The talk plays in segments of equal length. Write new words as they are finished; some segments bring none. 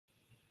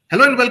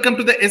Hello and welcome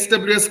to the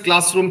SWS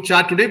Classroom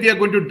Chat. Today we are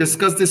going to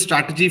discuss the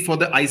strategy for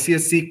the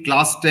ICSE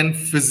Class 10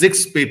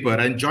 Physics paper.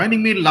 And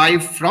joining me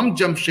live from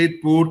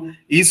Jamshedpur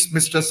is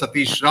Mr.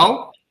 Satish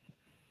Rao,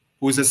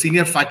 who is a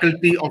senior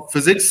faculty of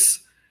physics.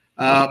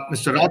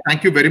 Mr. Rao,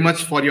 thank you very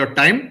much for your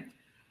time.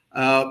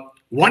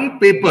 One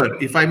paper,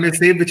 if I may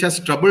say, which has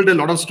troubled a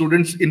lot of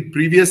students in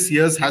previous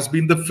years has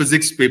been the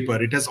physics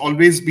paper. It has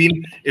always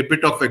been a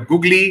bit of a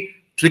googly,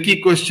 tricky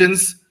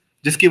questions,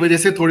 जिसकी वजह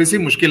से थोड़ी सी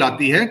मुश्किल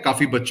आती है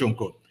काफी बच्चों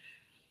को.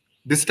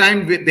 This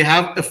time they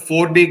have a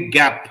 4-day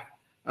gap,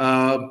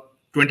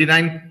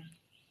 29,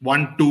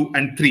 1, 2,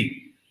 and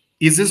 3.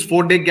 Is this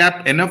 4-day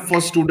gap enough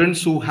for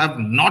students who have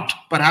not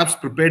perhaps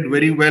prepared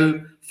very well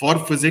for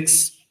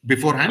physics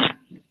beforehand?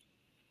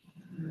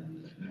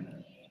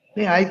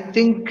 Yeah, I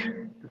think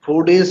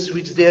 4 days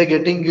which they are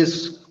getting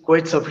is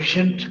quite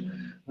sufficient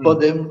for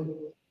them.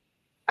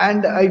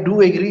 And I do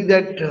agree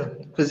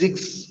that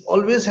physics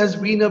always has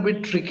been a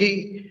bit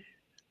tricky.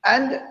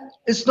 And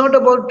it's not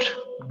about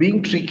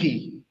being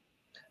tricky.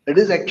 It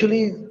is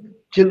actually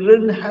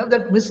children have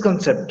that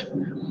misconcept.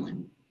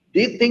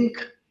 They think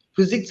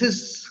physics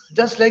is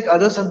just like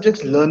other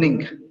subjects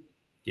learning.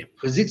 Yeah.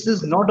 Physics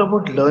is not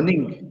about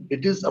learning.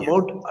 It is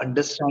about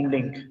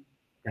understanding.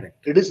 Correct.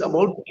 It is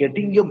about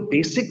getting your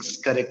basics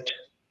correct.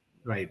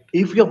 Right.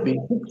 If your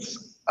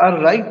basics are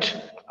right,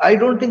 I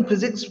don't think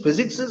physics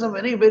is a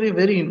very, very,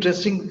 very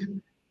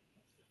interesting,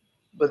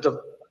 but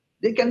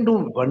they can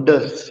do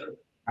wonders.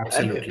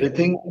 Absolutely. And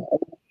everything,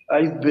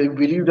 I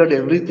believe that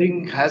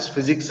everything has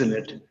physics in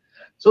it.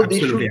 So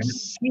Absolutely. they should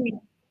see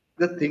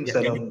the things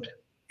around.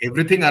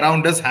 Everything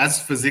around us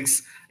has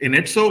physics in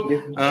it. So,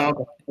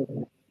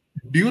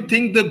 do you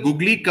think the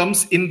googly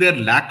comes in their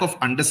lack of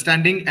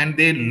understanding and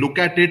they look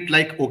at it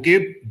like,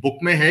 okay,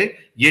 book mein hai,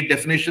 ye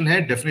definition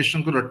hai,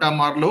 definition ko ratta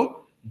maar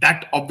lo?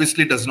 That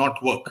obviously does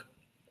not work.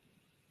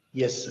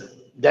 Yes, sir.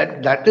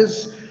 That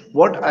is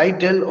what I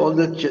tell all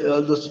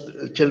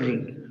the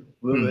children.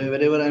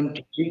 Wherever I'm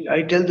teaching,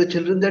 I tell the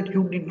children that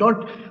you did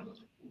not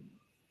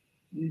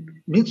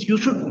means you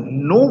should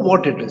know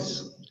what it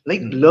is.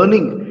 Like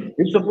learning.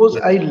 If suppose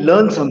I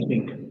learn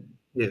something,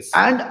 yes,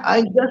 and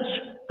I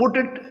just put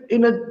it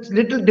in a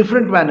little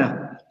different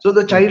manner, so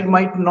the child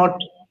might not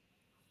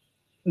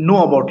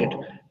know about it.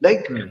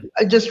 Like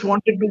I just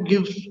wanted to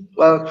give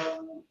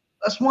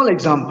a small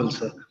example,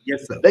 sir.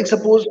 Yes, sir. Like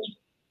suppose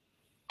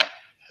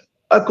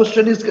a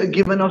question is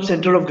given of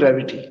center of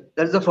gravity.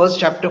 That is the first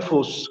chapter,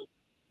 force.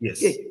 Yes.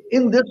 Okay.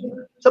 In this,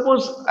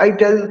 suppose I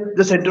tell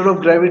the center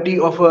of gravity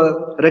of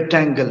a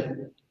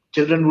rectangle,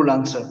 children would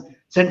answer.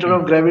 Center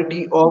of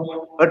gravity of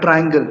a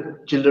triangle,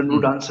 children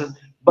would answer.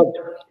 But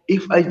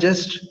if I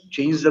just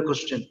change the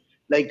question,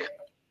 like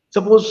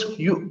suppose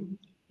you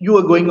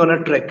are going on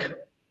a trek,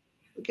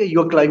 okay, you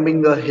are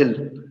climbing a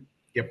hill.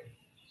 Yep.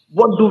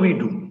 What do we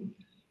do?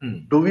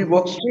 Do we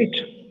walk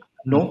straight?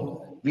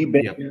 No, we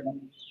bend. Yep.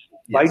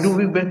 Why do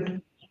we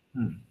bend?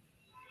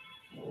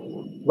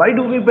 Why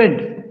do we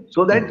bend?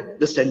 So that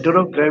the center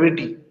of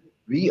gravity,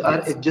 we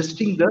are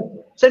adjusting the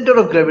center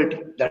of gravity.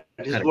 That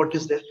is Correct. what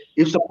is there.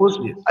 If suppose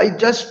I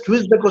just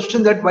twist the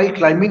question that while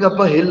climbing up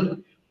a hill,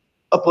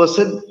 a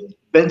person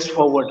bends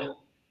forward.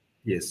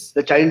 Yes.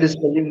 The child is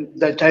telling,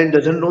 the child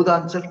doesn't know the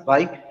answer.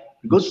 Why?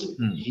 Because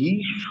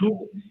he should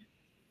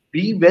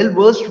be well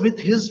versed with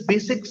his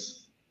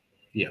basics.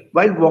 Yeah.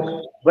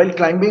 While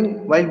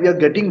climbing, while we are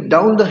getting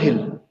down the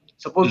hill,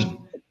 suppose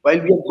while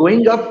we are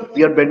going up,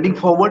 we are bending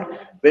forward.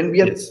 When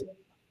we are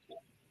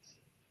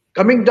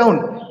coming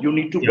down, you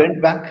need to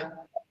bend back.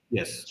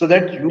 Yes. So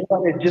that you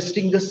are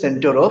adjusting the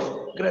center of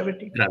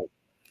gravity.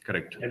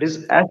 Correct. That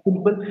is as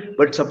simple.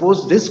 But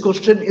suppose this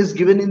question is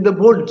given in the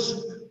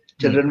boards,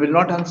 children will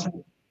not answer.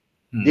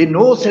 They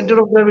know center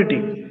of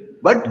gravity,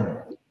 but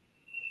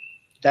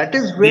that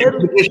is where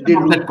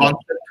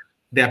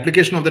the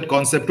application of that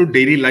concept to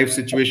daily life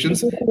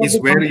situations is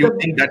where you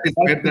think that is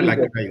where the lack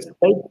lies.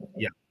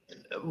 Yeah.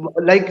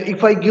 Like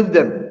if I give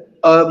them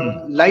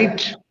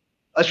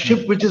a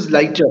ship which is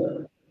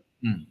lighter,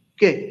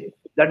 okay,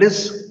 that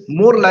is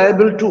more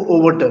liable to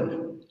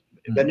overturn.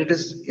 When it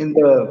is in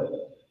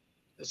the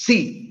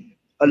sea,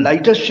 a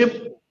lighter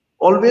ship,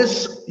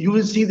 always you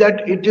will see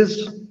that it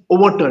is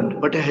overturned,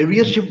 but a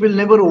heavier ship will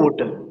never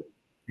overturn.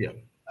 Yeah.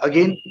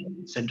 Again,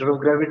 center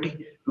of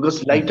gravity,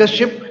 because lighter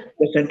ship,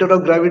 the center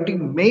of gravity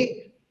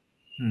may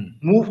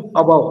move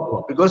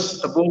above, because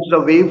suppose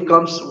the wave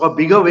comes, a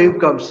bigger wave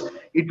comes,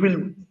 it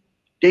will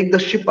take the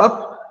ship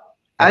up,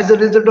 as a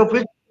result of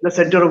which the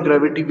center of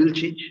gravity will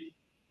change.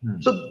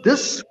 So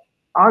this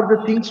are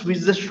the things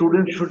which the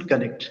student should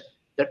connect,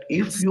 that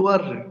if you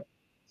are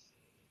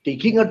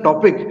taking a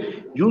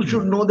topic, you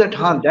should know that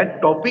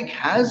that topic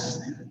has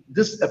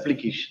this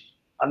application.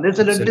 Unless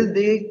and until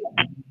they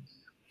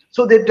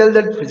tell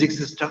that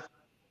physics is tough.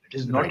 It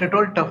is not at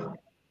all tough.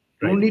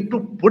 You need to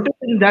put it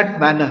in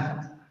that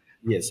manner.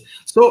 Yes.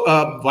 So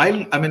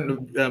while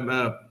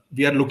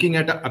we are looking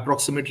at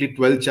approximately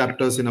 12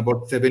 chapters in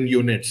about 7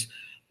 units,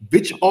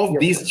 which of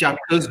these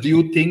chapters do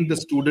you think the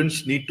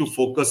students need to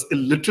focus a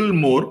little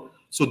more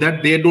so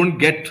that they don't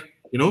get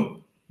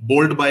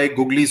bold by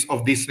googlies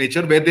of this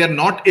nature, where they are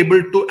not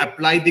able to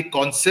apply the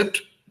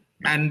concept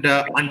and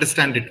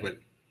understand it well.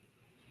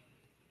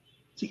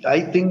 See,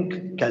 I think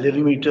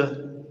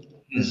calorimeter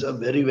is Hmm. a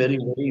very, very,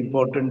 very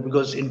important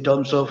because in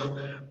terms of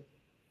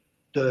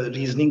the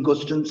reasoning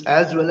questions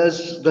as well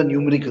as the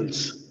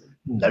numericals,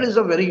 that Hmm. is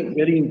a very,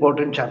 very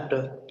important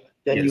chapter.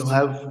 Then you Yes.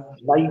 have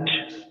light,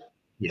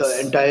 the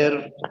Yes.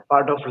 entire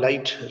part of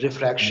light, Yes.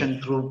 refraction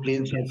through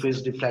plane Yes.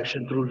 surface,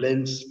 diffraction through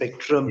lens, Yes.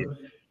 spectrum.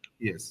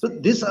 Yes. So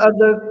these are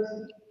the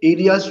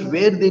areas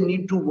where they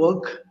need to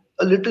work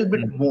a little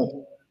bit Hmm. more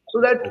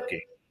so that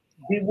Okay.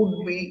 they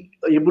would be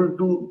able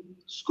to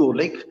score.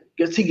 Like,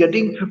 see,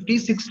 getting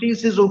 50s,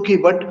 60s is okay,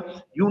 but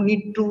you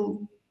need to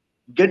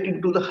get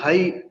into the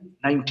high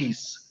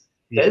 90s.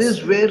 That Yes.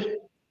 is where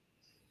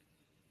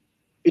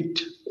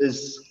it is.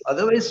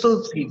 Otherwise,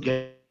 so see,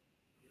 getting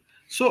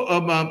So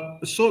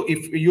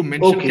if you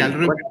mentioned okay,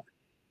 but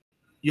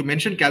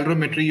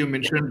calorimetry, you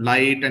mentioned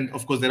light, and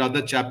of course there are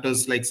other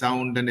chapters like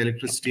sound and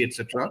electricity,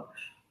 etc.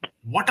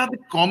 What are the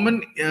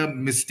common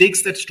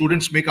mistakes that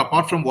students make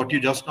apart from what you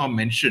just now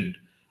mentioned?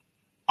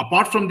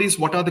 Apart from these,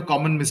 what are the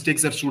common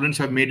mistakes that students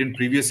have made in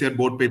previous year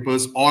board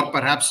papers, or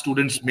perhaps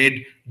students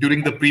made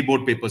during the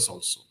pre-board papers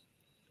also?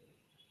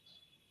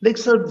 like,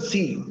 sir,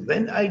 see,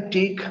 when I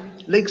take,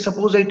 like,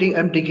 suppose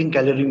I'm taking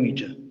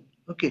calorimeter.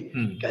 Okay,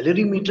 Hmm.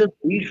 calorimeter,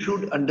 we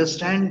should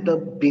understand the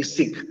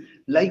basic,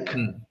 like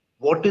Hmm.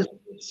 what is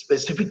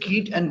specific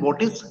heat and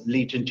what is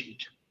latent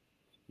heat.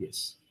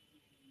 Yes.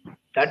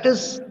 That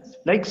is,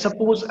 like,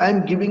 suppose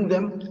I'm giving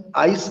them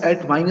ice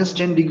at minus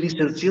 10 degrees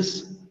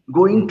Celsius,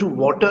 going Hmm. to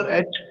water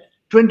at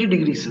 20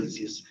 degrees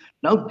Celsius.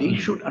 Now they Hmm.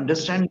 should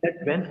understand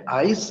that when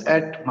ice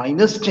at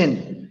minus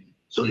 10,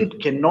 so Hmm. it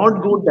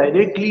cannot go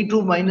directly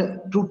to minus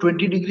to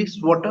 20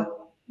 degrees water.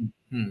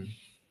 Hmm.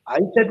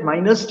 Ice at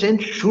minus 10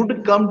 should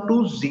come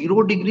to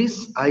 0 degrees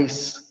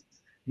ice.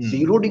 Hmm.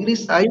 0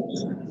 degrees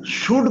ice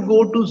should go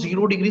to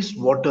 0 degrees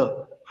water.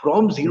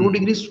 From 0 Hmm.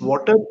 degrees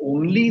water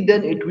only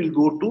then it will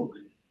go to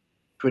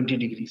 20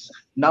 degrees.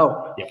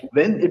 Now, Yeah.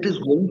 when it is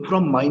going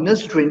from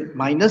minus 20,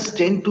 minus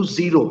 10 to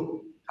 0,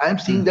 I am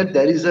seeing Hmm. that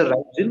there is a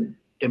rise in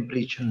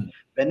temperature. Hmm.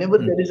 Whenever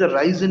Hmm. there is a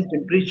rise in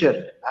temperature,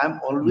 I am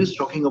Hmm. always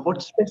talking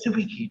about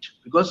specific heat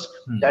because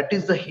Hmm. that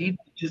is the heat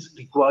which is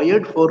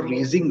required for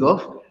raising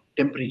of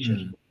temperature.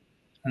 Hmm.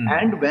 Hmm.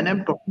 And when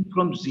I'm talking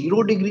from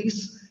 0 degrees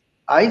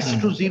ice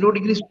to Hmm. 0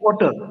 degrees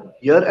water,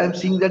 here I'm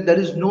seeing that there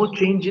is no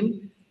change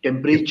in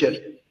temperature.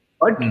 Temperature.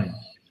 But Hmm.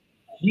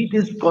 heat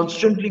is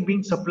constantly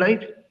being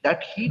supplied.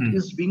 That heat Hmm.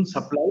 is being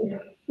supplied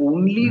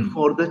only Hmm.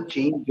 for the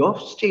change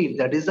of state.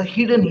 That is the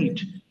hidden Yes. heat.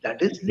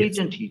 That is Yes.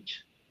 latent heat.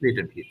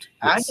 Latent heat.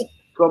 And Yes.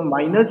 from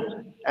minus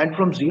and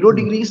from 0 Hmm.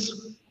 degrees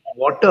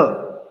water,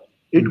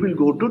 it Hmm. will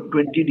go to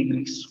 20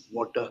 degrees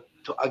water.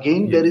 So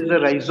again, there Yes. is a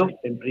rise of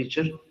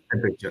temperature.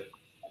 Temperature.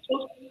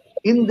 So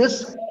in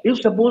this, if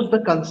suppose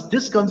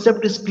this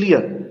concept is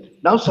clear,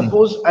 now Hmm.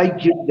 suppose I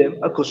give them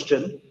a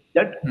question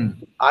that Hmm.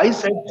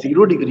 ice at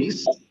 0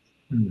 degrees.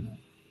 Hmm.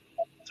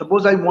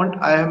 Suppose I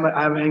am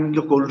having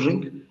a cold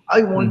drink.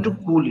 I want to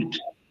Hmm. cool it.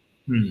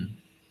 Hmm.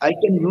 I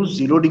can use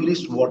 0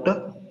 degrees water.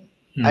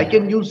 I Hmm.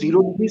 can use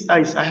 0 degrees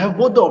ice. I have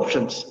both the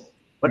options.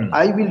 But Hmm.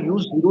 I will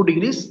use 0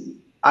 degrees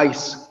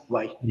ice.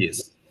 Why?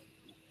 Yes.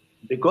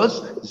 Because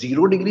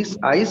 0 degrees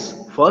ice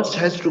first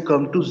has to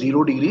come to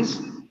 0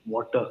 degrees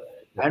water.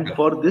 And Water.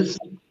 for this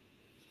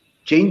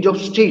change of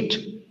state,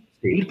 State.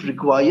 it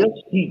requires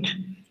heat.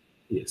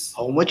 Yes.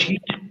 How much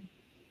heat?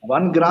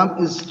 1 gram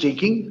is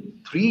taking Hmm.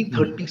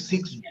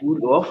 336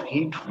 joule of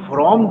heat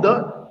from the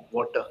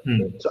water.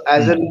 Hmm. So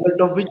as a Hmm.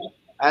 result of which,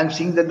 I am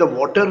seeing that the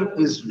water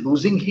is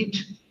losing heat.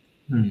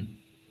 Hmm.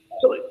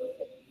 So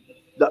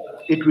the,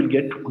 it will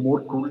get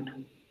more cooled.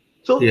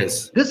 So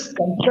Yes. this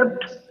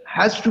concept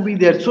has to be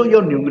there. So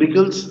your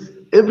numericals,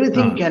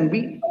 everything Ah. can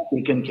be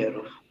taken care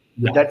of.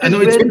 Yeah. That I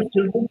know is it's where very,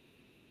 children,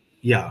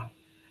 yeah.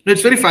 No,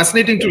 it's very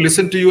fascinating to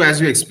listen to you as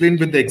you explain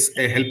with the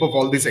help of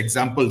all these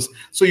examples.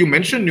 So you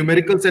mentioned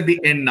numericals at the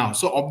end now.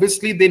 So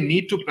obviously they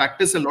need to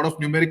practice a lot of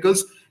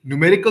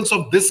numericals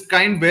of this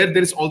kind where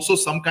there is also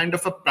some kind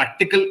of a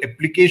practical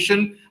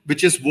application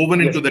which is woven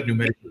yes, into that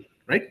numerical,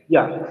 right?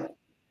 yeah,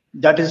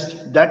 that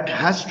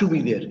has to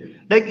be there.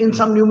 Like in Hmm.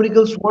 some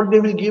numericals, what they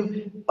will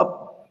give, a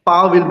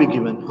power will be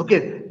given.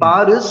 Okay, Hmm.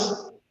 power is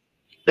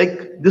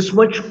like this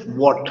much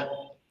watt.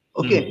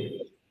 Hmm. Okay,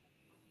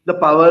 the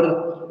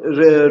power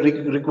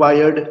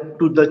required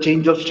to the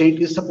change of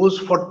state is suppose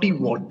 40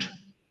 watt.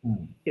 Hmm.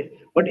 Okay.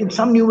 But in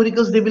some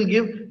numericals, they will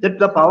give that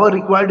the power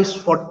required is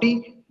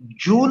 40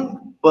 joule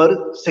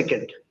per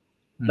second.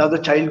 Now the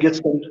Hmm. child gets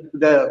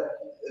the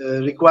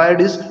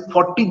required is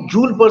 40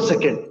 joule per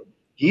second.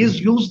 He is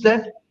Hmm. used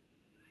that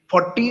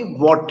 40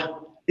 watt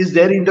is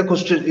there in the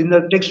question in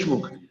the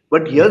textbook,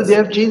 but here they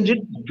Yes. have changed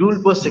it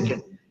joule per Hmm.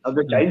 second. Now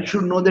the Hmm. child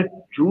should know that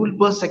joule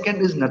per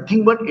second is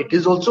nothing but it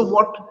is also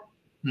watt.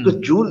 Hmm. The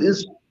joule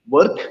is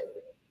work,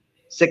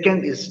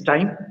 second is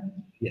time.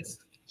 Yes.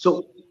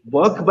 So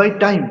work by Hmm.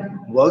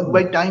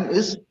 time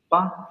is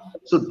pa.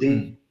 So Hmm.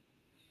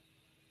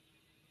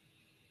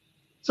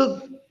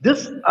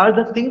 these are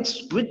the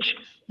things which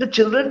The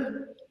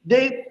children,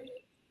 they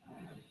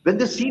when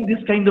they see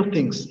this kind of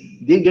things,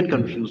 they get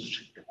confused.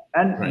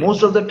 And Right.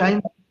 most of the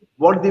time,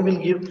 what they will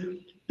give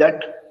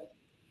that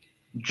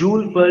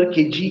joule per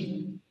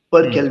kg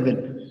per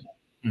Kelvin.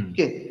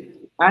 Okay.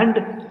 And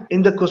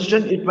in the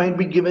question, it might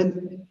be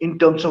given in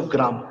terms of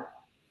gram.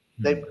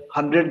 Like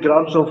 100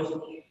 grams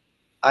of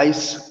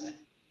ice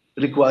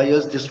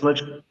requires this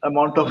much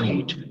amount of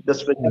heat, the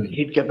special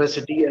heat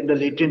capacity, and the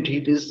latent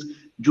heat is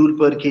joule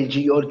per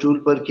kg or joule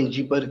per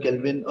kg per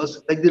Kelvin, or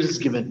like this is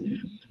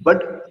given.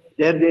 But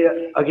there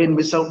they again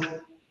miss out.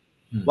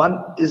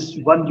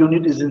 One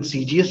unit is in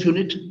CGS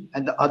unit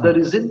and the other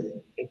is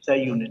in XI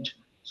unit.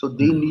 So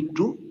they need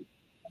to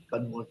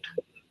convert.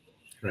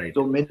 Right.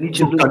 So many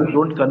So, children they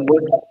don't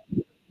convert.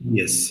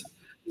 yes.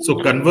 So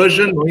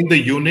conversion, knowing the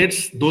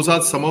units, those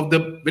are some of the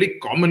very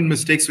common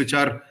mistakes which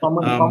are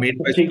Common made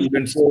by mistakes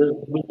students.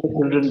 which the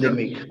children they Yeah.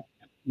 make.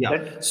 Yeah.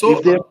 That So,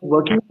 if they are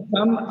working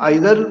from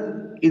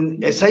either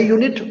in SI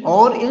unit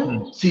or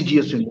in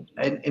CGS unit,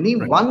 and any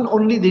right, one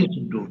only they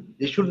should do.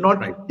 They should right.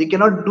 not. They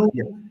cannot do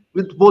Yeah.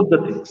 with both the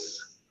things.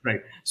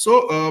 Right. So,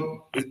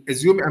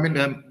 assume, I mean,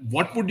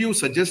 what would you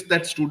suggest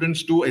that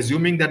students do,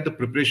 assuming that the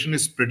preparation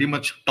is pretty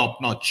much top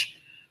notch?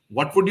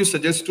 What would you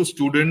suggest to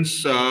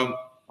students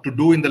to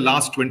do in the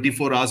last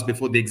 24 hours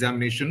before the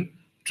examination?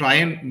 Try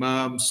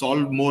and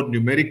solve more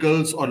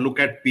numericals or look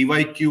at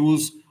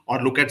PYQs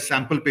or look at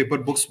sample paper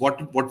books.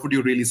 What would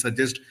you really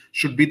suggest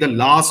should be the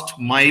last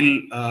mile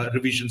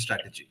revision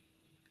strategy?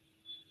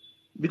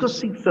 Because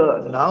see,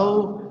 sir,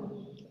 now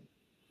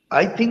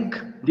I think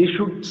they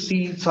should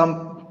see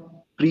some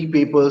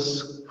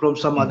pre-papers from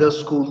some Hmm. other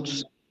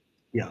schools.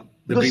 Yeah,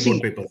 the Because pre-board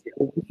see, papers.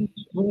 every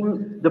school,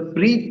 the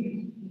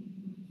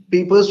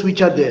pre-papers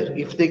which are there,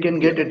 if they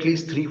can Yeah, get at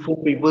least three, four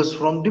papers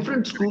from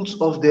different schools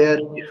of their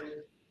yeah,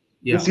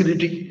 yeah.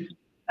 vicinity,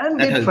 and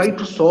That they helps. try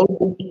to solve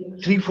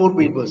those three, four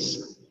Yeah,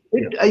 papers,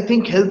 yeah, it I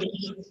think helps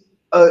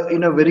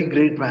in a very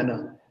great manner.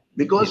 yes.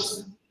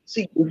 Because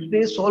see, if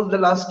they solve the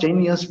last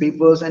 10 years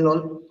papers and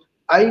all,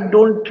 I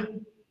don't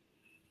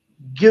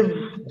give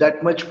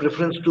that much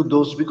preference to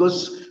those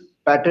because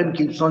pattern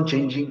keeps on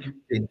changing.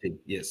 Same thing.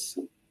 Yes.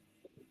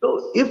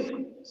 So if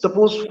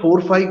suppose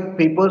four, five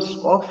papers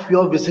of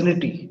your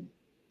vicinity,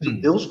 so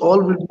Hmm. those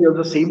all will be of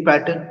the same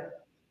pattern.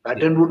 Yeah.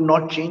 Pattern would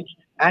not change,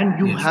 and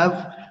you Yes.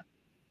 have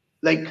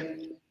like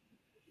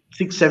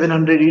six,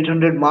 700,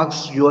 800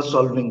 marks you are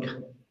solving.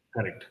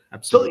 Correct.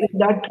 So in Absolutely.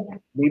 that,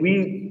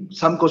 maybe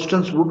some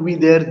questions would be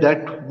there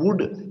that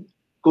would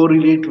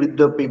correlate with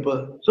the paper.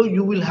 So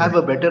you will have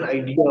Right. a better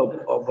idea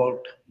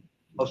about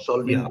of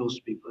solving Yeah. those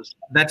papers.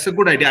 That's a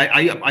good idea.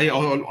 I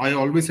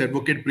always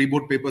advocate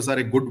pre-board papers are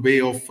a good way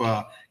of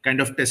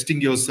kind of testing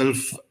yourself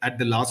at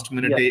the last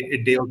minute, Yeah. a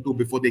day or two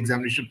before the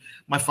examination.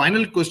 My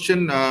final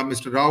question,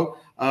 Mr. Rao,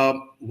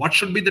 what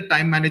should be the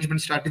time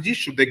management strategy?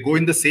 Should they go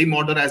in the same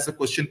order as the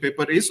question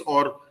paper is,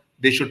 or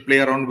they should play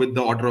around with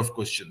the order of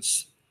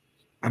questions?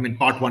 I mean,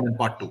 part one and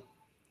part two.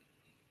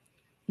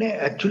 No,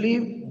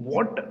 actually,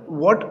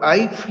 what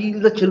I feel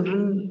the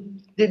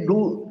children they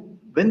do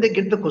when they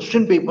get the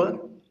question paper,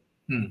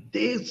 Hmm.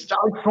 they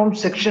start from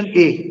section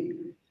A.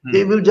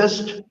 They Hmm. will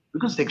just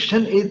because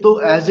section A though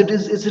as it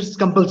is it's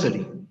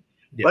compulsory.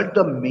 Yeah. But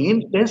the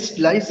main test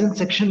lies in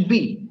section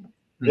B,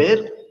 Hmm.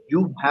 where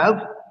you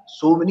have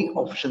so many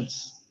options.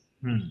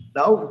 Hmm.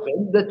 Now,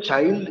 when the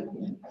child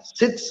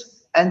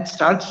sits and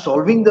starts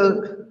solving the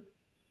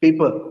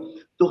paper,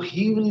 so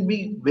he will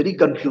be very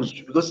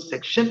confused because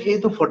section A,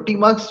 the 40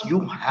 marks you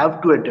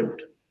have to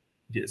attempt.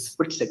 Yes.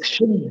 But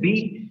section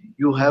B,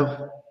 you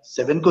have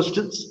seven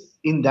questions.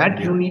 In that,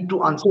 Yeah. you need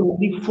to answer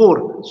only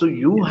four. So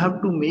you Yes.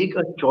 have to make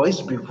a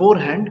choice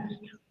beforehand.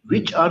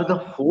 Which Hmm. are the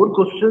four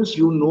questions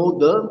you know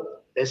the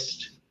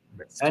best,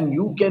 Best. and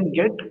you can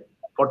get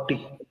 40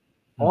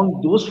 Hmm. on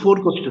those four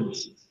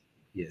questions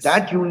Yes.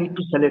 that you need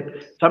to select.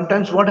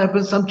 Sometimes what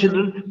happens, some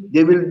children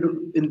they will do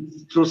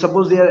so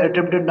suppose they are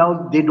attempted now,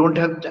 they don't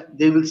have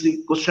they will see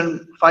question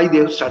 5 they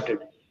have started.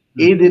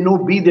 A Hmm. they know,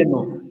 B they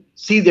know,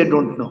 C they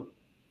don't know.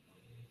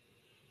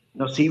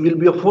 Now C will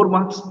be of 4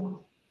 marks.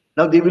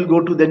 Now they will go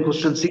to then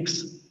question 6.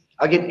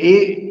 Again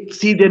A,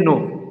 C they know,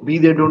 B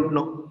they don't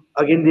know.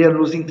 Again they are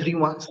losing 3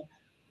 marks.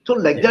 So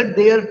like Yeah. that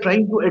they are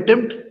trying to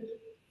attempt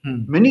Hmm.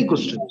 many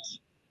questions.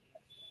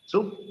 So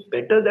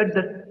better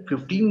that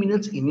 15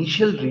 minutes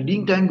initial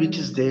reading time which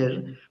is there,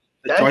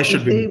 The choice that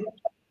should if be.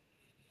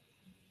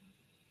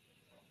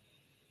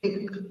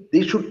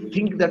 they should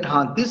think that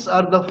these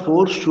are the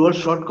four sure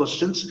short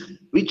questions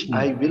which Hmm.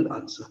 I will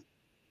answer.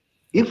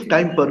 If Okay.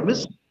 time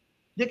permits,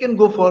 they can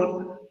go for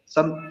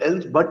some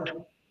else, but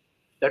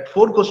that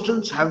four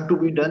questions have to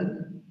be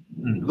done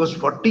because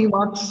Hmm. 40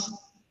 marks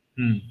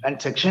Hmm.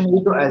 and section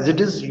 8 as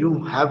it is, you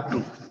have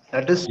to.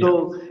 That is Yeah.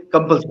 so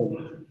compulsory.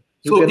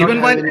 You So cannot even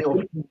have while any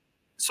option.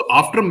 so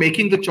after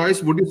making the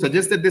choice, would you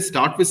suggest that they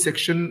start with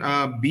section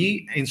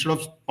B instead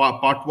of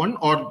part one,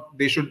 or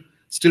they should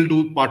still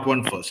do part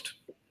one first?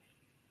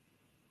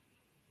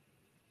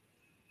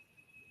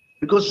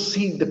 Because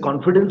see the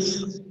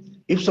confidence,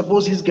 if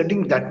suppose he's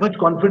getting that much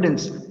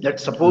confidence that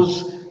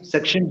suppose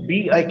section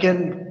B I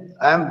can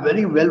I am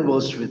very well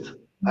versed with.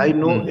 I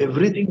know Hmm.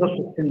 everything of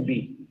section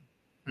B.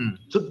 Hmm.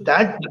 So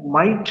that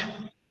might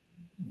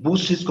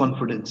boost his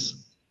confidence.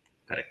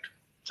 Correct.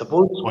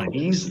 Suppose Point.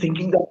 he's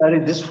thinking that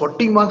 "Arey, this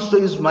 40 marks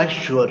though is my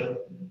sure,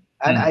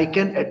 and I Hmm.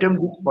 can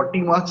attempt this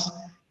 40 marks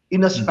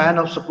in a Hmm. span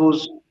of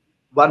suppose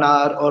 1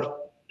 hour or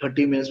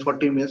 30 minutes,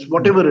 40 minutes, Hmm.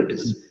 whatever it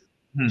is.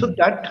 So Hmm.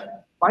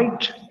 that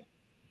might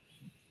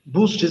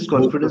boost his Both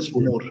the confidence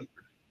students. more.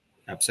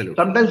 Absolutely.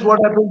 Sometimes what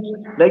happens,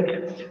 like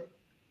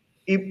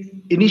if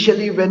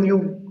initially when you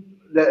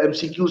the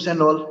MCQs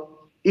and all,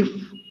 if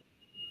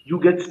you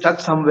get stuck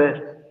somewhere,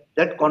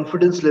 that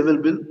confidence level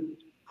will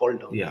fall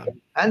down. Yeah.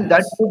 And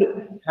that Yes. could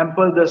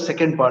hamper the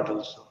second part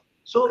also.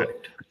 So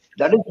Correct.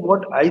 that is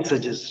what I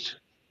suggest.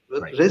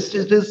 The Right. rest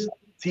it is,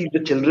 see, the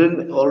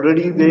children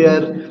already they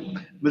are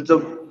with the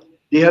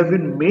they have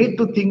been made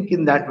to think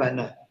in that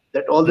manner.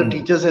 That all the Hmm.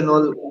 teachers and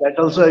all that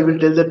also I will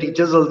tell the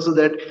teachers also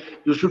that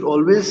you should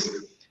always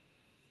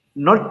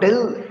not tell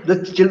the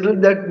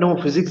children that no,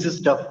 physics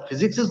is tough.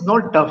 Physics is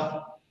not tough.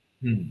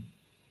 Hmm.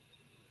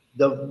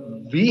 The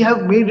we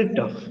have made it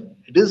tough.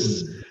 It is,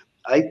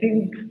 Hmm. I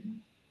think,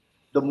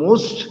 the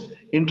most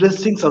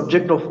interesting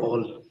subject of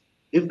all.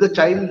 If the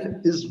child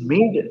is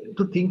made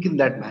to think in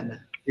that manner.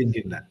 Think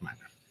in that manner.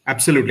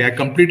 Absolutely. I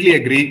completely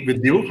agree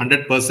with you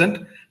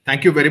 100%.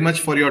 Thank you very much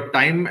for your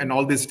time and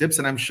all these tips.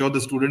 And I'm sure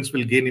the students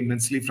will gain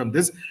immensely from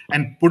this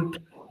and put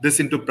this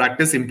into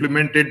practice,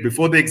 implement it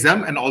before the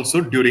exam and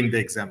also during the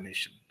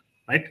examination.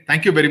 Right.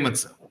 Thank you very much,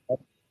 sir.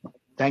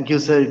 Thank you,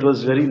 sir. It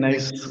was very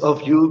nice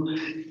of you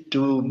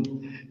to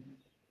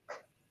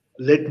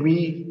let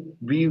me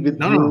be with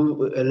No, no.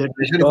 you. Let me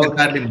Pleasure is talk.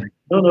 entirely mine.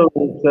 No,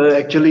 no, sir.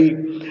 Actually,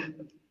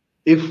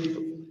 if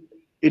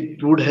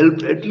it would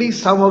help at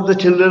least some of the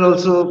children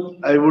also,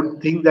 I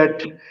would think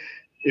that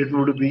it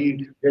would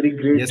be very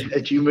Yes, great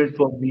achievement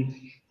for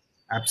me.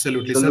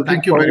 absolutely, So sir. looking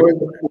Thank you very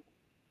forward. much.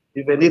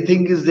 If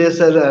anything is there,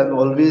 sir, I'm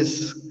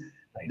always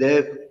Right.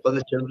 there for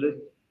the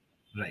children.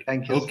 Right.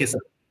 Thank you, Okay, sir.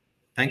 sir.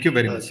 Thank you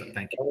very much, sir. Okay.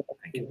 Thank you.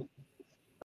 Thank you.